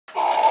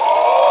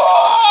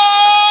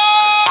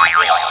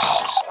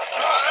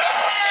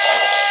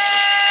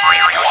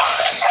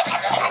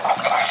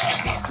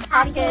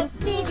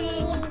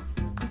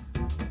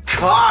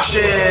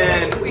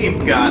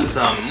we've got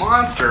some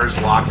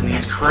monsters locked in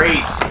these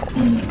crates.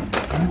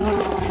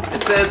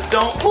 It says,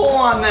 don't pull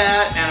on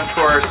that. And of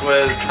course, what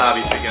is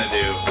Hobby gonna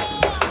do?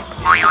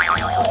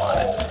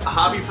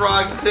 Hobby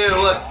frogs too,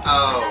 look.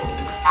 Oh,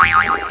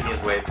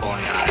 he's way pulling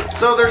on it.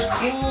 So there's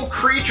cool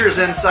creatures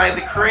inside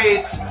the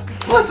crates.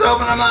 Let's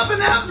open them up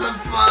and have some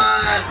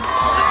fun.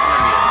 Oh, this is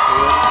gonna be a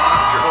cool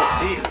monster. Oh,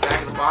 see, at the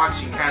back of the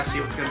box, you can kind of see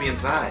what's gonna be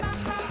inside.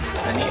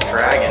 A neat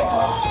dragon.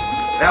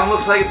 That one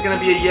looks like it's gonna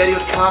be a Yeti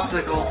with a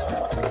popsicle.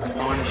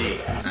 OMG.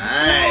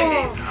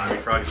 Nice. Hobby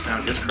Frog's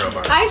found his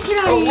crowbar.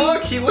 Oh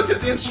look, he looked at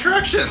the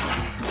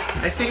instructions.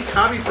 I think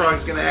Hobby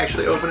Frog's gonna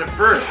actually open it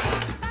first.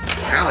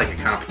 It's kind of like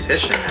a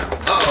competition now.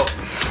 Uh-oh.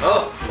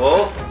 Oh.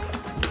 Oh.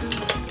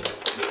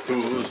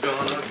 Who's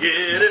gonna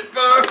get it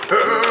first? Got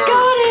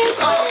it.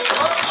 Oh.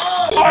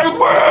 I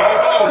will.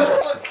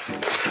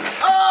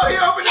 Oh, he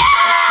opened it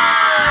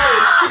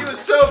first. He was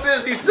so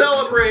busy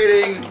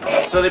celebrating.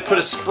 So they put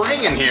a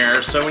spring in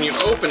here, so when you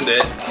opened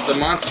it, the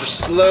monster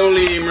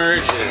slowly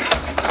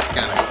emerges. That's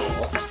kind of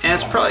cool. And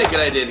it's probably a good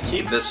idea to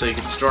keep this so you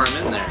can store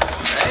them in there,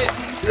 right?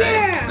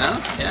 Yeah. No?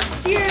 Yeah.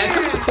 And it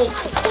comes with a cool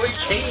toy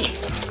chain.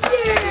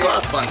 A lot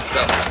of fun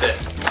stuff with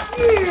this.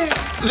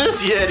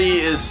 This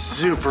Yeti is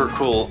super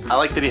cool. I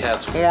like that he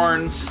has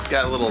horns, he's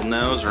got a little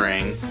nose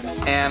ring,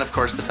 and of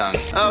course the tongue.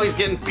 Oh, he's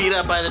getting beat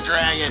up by the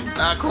dragon.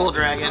 Ah, cool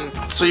dragon.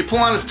 So you pull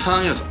on his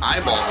tongue, his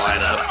eyeballs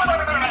light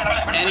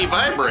up, and he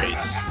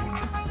vibrates.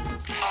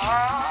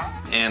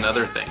 And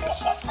other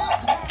things.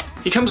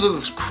 He comes with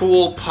this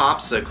cool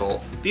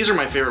popsicle. These are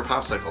my favorite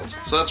popsicles.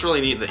 So that's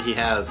really neat that he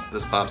has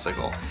this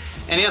popsicle.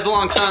 And he has a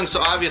long tongue, so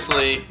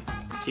obviously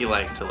he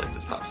likes to lick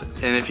this popsicle.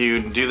 And if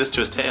you do this to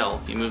his tail,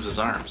 he moves his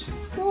arms.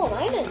 Oh,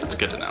 I didn't. That's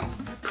good to know.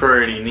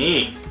 Pretty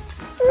neat.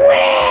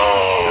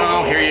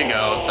 Oh, here you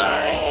go.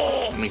 Sorry.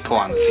 Let me pull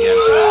on this again.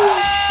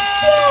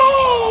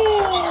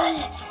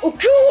 Oh,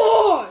 come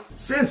on!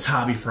 Since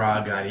Hobby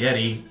Frog got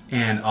Yeti,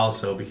 and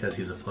also because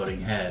he's a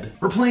floating head,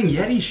 we're playing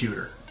Yeti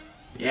Shooter.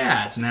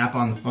 Yeah, it's an app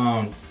on the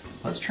phone.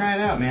 Let's try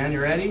it out, man. You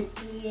ready?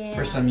 Yeah.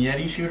 For some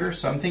Yeti Shooter?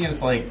 So I'm thinking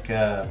it's like,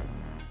 No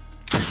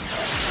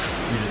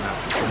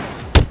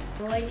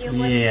idea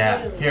what yeah,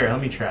 to do. here, let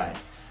me try.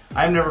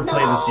 I've never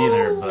played this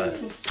either, but...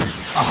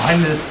 Oh, I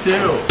missed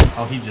too!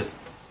 Oh,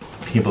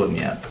 he blew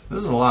me up.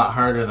 This is a lot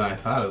harder than I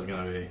thought it was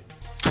gonna be.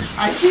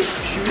 I keep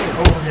shooting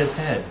over his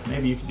head.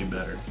 Maybe you can do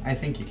better. I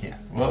think you can.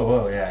 Whoa,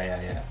 whoa,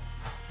 yeah.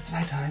 It's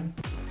nighttime.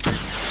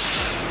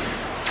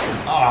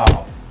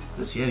 Oh,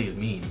 this Yeti's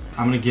mean.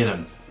 I'm gonna get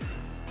him.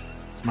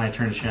 It's my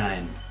turn to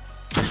shine.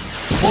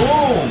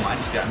 Boom! I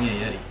just got me a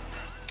Yeti.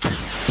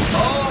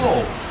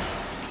 Oh!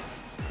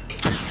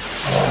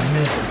 Oh, I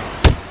missed.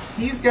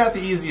 He's got the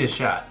easiest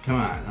shot. Come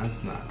on,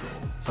 that's not cool.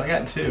 So I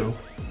got two.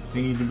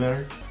 Think you can do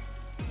better?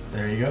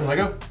 There you go. Let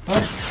go.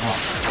 Oh.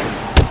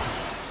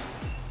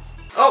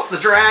 Oh, the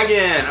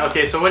dragon!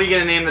 Okay, so what are you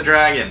gonna name the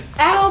dragon?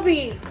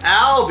 Albie!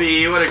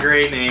 Albie! What a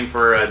great name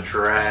for a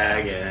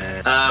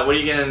dragon. What are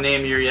you gonna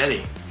name your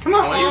Yeti? Come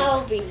on,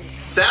 Salby.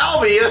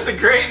 Salby! That's a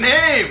great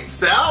name!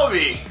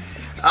 Salby!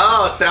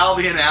 Oh,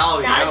 Salby and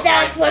Albie. Now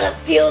that's what it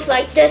feels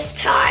like this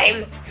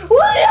time.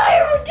 What did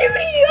I ever do to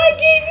you? I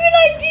gave you an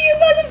idea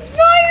about the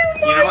fire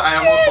marshal. You know what? I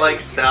almost like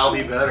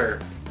Salby better.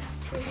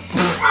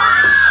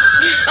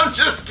 I'm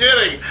just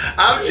kidding.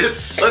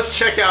 Let's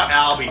check out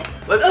Albie.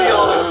 Let's see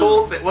all the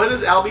cool things. What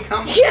does Albie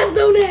come with? He has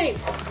no name.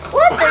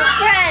 What? They're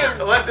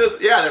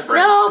friends. Yeah, they're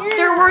friends. No,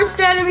 they're worst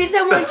enemies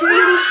that want to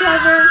eat each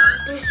other.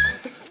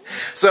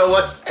 So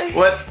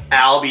what's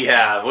Albie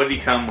have? What did he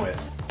come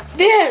with?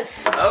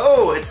 This.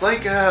 Oh, it's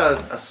like a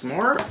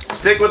s'more?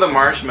 Stick with a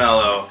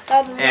marshmallow.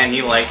 And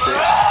he likes it.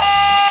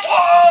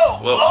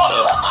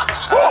 Whoa.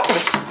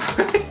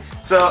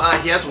 So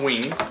he has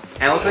wings.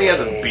 And it looks like he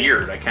has a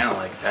beard. I kind of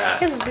like that.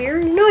 He has a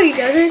beard? No, he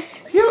doesn't.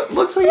 Yeah, it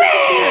looks like he has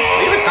a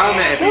beard. Leave a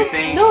comment if you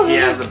think he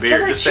has a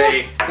beard. Just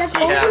say that's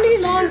he has a overly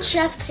long beard.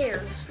 chest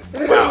hairs.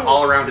 Wow,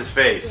 all around his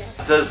face.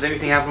 Does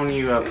anything happen when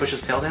you push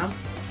his tail down?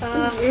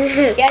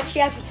 You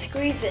actually have to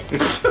squeeze it.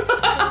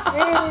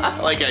 I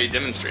like how you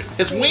demonstrate.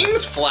 His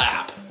wings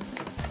flap.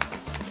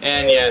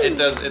 And yeah, it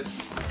does,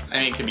 I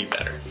mean, it can be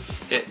better.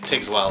 It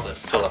takes a while to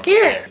fill up the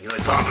air. You're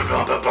like, bum, bum,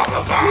 bum, bum, bum,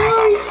 bum, bum,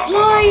 No, he's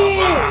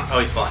flying. Oh,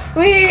 he's flying.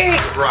 Wait.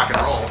 It's rock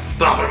and roll.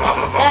 Bum, bum, bum,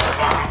 bum, bum, bum.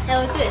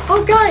 How about this?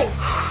 Oh, guys.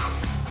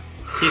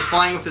 He's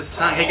flying with his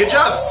tongue. Hey, good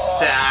job,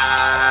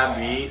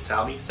 Salby.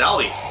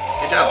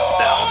 Good job,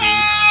 Salby.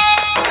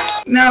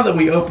 Now that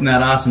we opened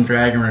that awesome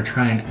dragon, we're gonna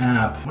try an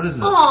app. What is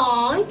this?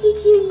 Aww, it's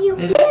cute.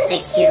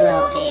 It's a cute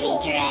little baby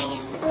dragon.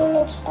 He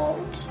makes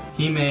eggs.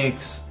 He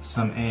makes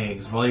some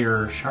eggs. Well,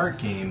 your shark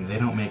game, they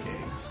don't make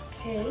eggs.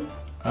 Okay.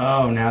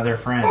 Oh, now they're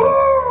friends.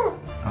 Oh,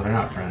 they're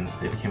not friends.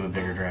 They became a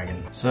bigger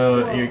dragon.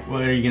 So,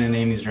 what are you gonna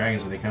name these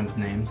dragons? Do they come with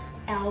names?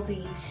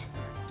 Albies.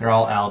 They're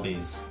all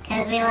Albies.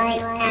 Because we like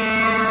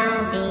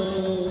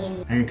Albie.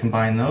 And you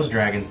combine those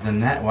dragons, then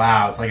that,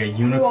 wow, it's like a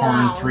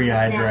unicorn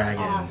three-eyed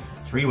dragon. Awesome.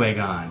 Three-way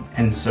gone.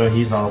 And so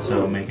he's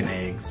also making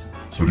eggs.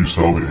 So do you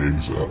sell the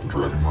eggs at the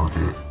dragon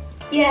market?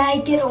 Yeah, I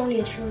get only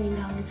 $1 trillion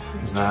for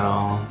Is that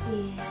all?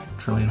 Yeah.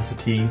 Trillion with a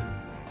T?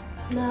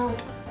 No.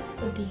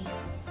 A B.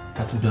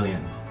 That's a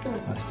billion. No.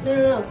 That's No,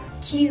 different. no, no.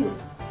 Q.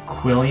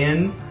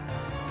 Quillion?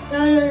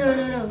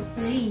 No.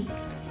 Z.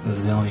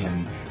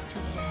 Zillion.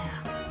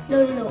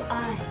 Yeah. No.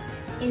 I.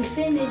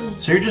 Infinity.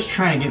 So you're just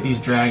trying to get these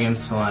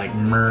dragons to like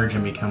merge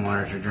and become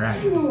larger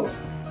dragons.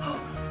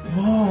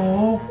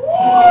 Whoa!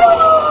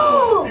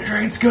 Whoa! Your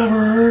dragon's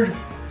covered!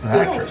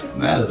 Yeah,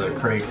 That is a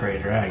cray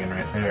dragon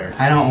right there.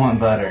 I don't want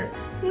butter.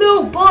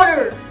 No,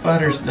 butter.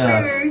 Butter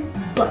stuff.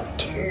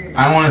 Butter.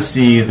 I want to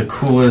see the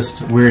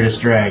coolest,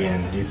 weirdest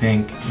dragon. Do you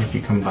think if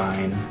you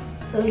combine?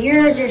 So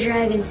here's the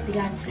dragons we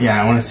got.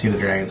 Yeah, I want to see the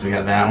dragons. We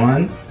got that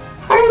one.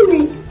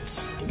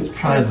 Harmless. It's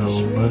probably the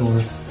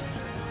littlest,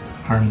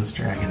 harmless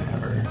dragon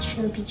ever.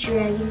 Chubby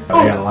dragon.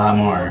 But we got a lot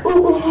more.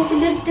 Ooh,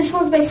 this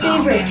one's my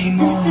favorite. many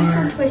more. This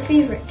one's my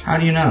favorite. How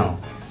do you know?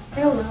 I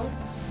don't know.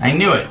 I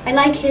knew it. I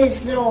like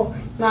his little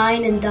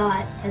line and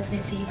dot. That's my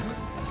favorite.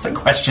 It's a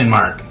question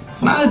mark.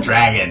 It's not a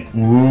dragon.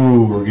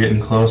 Ooh, we're getting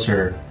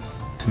closer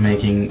to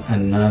making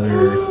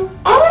another.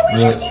 Oh, we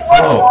just need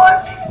one more.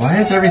 Why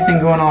is everything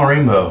going all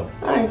rainbow?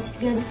 Oh, it's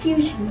because of the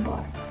fusion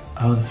bar.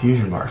 Oh, the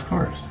fusion bar, of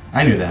course.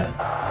 I knew that.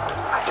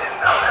 I didn't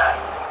know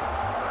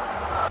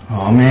that.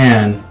 Oh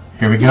man,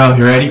 here we go.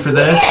 You ready for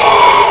this?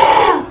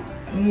 Yeah!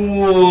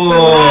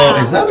 Whoa!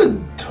 Is that a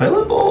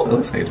toilet bowl? It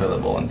looks like a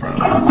toilet bowl in front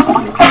of it.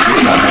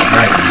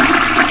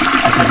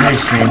 It's a very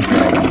strange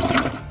dragon.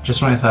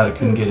 Just when I thought it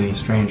couldn't get any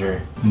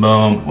stranger.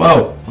 Boom.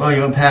 Whoa! Whoa,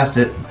 you went past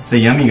it. It's a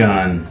yummy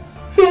gun.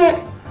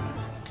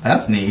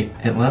 That's neat.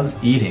 It loves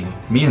eating.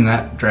 Me and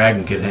that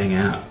dragon could hang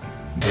out.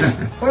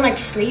 Or like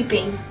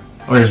sleeping.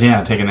 Or just,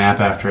 yeah, take a nap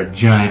after a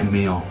giant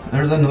meal.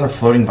 There's another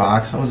floating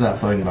box. What was that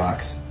floating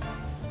box?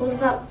 What was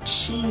about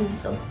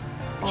cheese?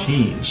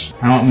 Cheese.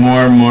 I want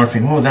more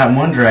morphing. Oh, that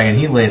one dragon,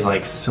 he lays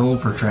like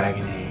silver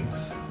dragon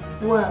eggs.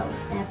 Whoa,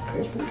 that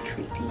person's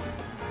creepy.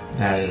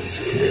 That is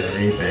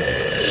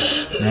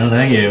creepy. No,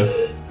 thank you.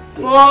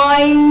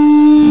 Why?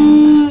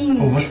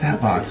 Oh, what's that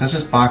box? That's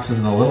just boxes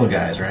of the little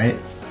guys, right?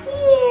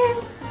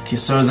 Yeah. Okay,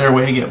 so is there a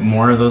way to get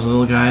more of those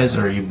little guys,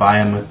 or you buy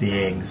them with the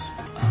eggs?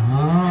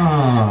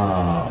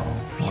 Oh,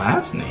 well,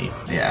 that's neat.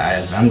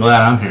 Yeah, I'm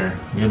glad I'm here.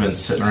 You've been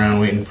sitting around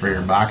waiting for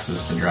your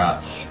boxes to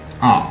drop.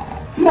 Oh,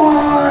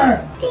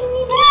 more!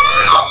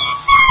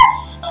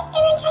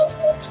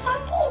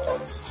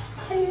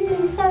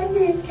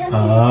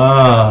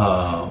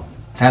 Oh,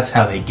 that's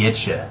how they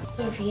get you.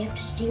 If you have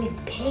to sting in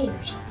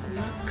pairs,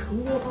 not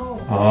cool at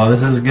all. Oh,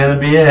 this is gonna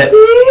be it.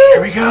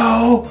 Here we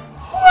go.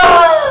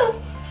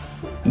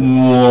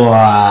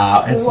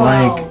 Wow, it's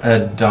like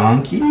a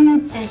donkey?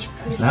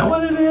 Is that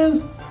what it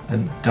is? A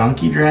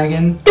donkey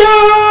dragon?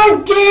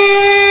 Donkey!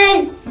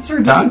 It's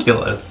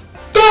redonkulous.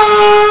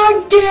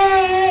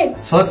 Donkey!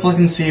 So let's look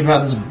and see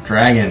about this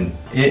dragon.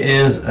 It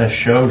is a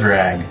show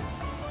drag.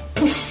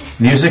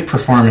 Music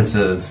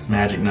performances,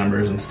 magic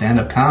numbers, and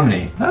stand-up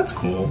comedy. That's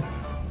cool.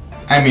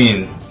 I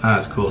mean, not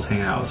as cool as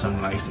hanging out with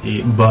someone who likes to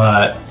eat,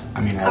 but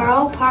I mean, Are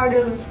all part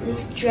of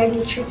this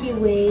dragon's tricky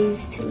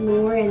ways to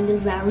lure and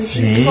devour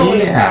see,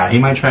 yeah, he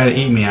might try to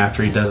eat me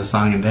after he does a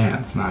song and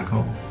dance. Not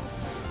cool.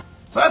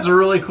 So that's a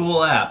really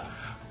cool app.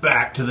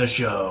 Back to the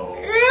show.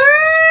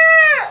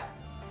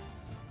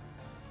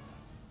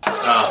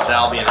 Oh,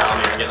 Salby and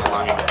Albie are getting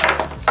along again.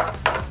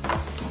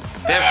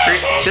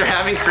 They're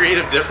having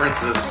creative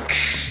differences.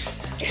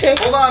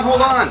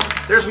 Hold on.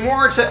 There's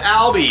more to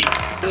Albie.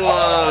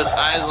 Whoa, his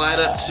eyes light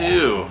up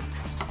too.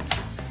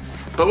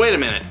 But wait a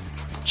minute.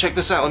 Check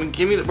this out. Let me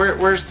give me the,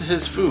 where's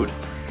his food?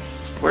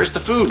 Where's the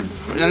food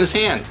in his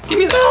hand? Give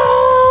me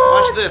that.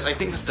 Watch this. I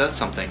think this does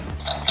something.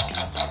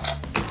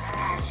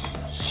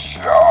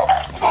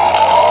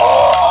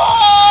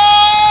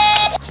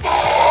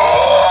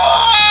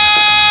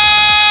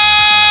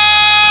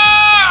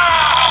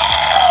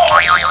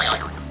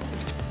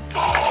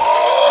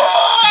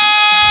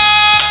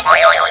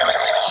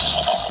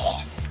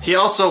 He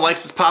also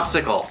likes his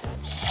popsicle.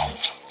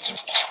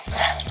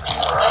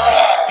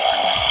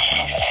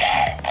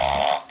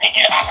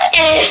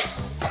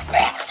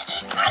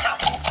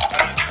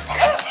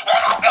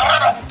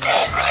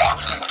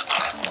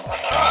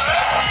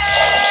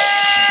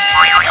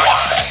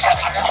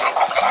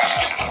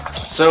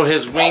 So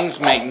his wings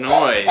make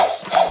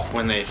noise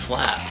when they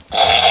flap.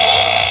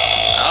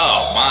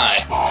 Oh my.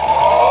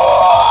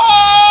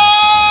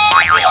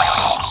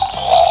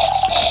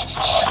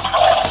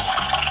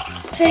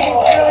 I think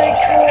it's really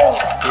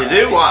cool. You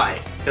do? Why?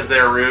 Because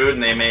they're rude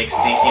and they make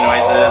stinky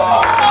noises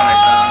and you on their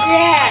tongue?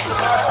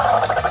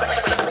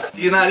 Yeah.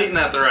 You're not eating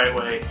that the right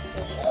way.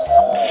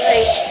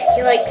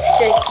 He likes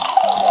sticks.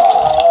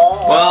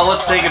 Well,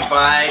 let's say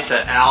goodbye to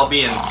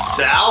Albie and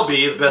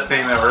Salby, the best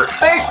name ever.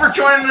 Thanks for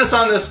joining us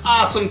on this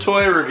awesome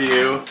toy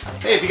review.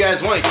 Hey, if you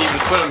guys want, you can even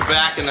put them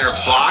back in their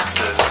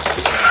boxes.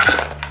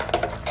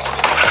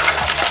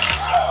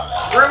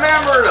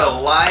 Remember to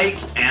like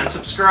and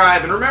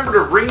subscribe, and remember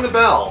to ring the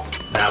bell.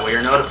 That way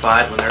you're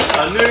notified when there's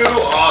a new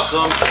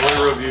awesome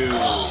toy review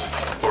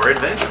or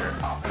adventure.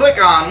 Click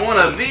on one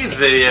of these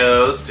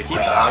videos to keep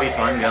the hobby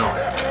fun going.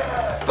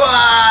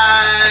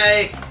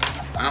 Bye!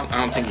 I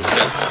don't think he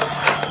fits.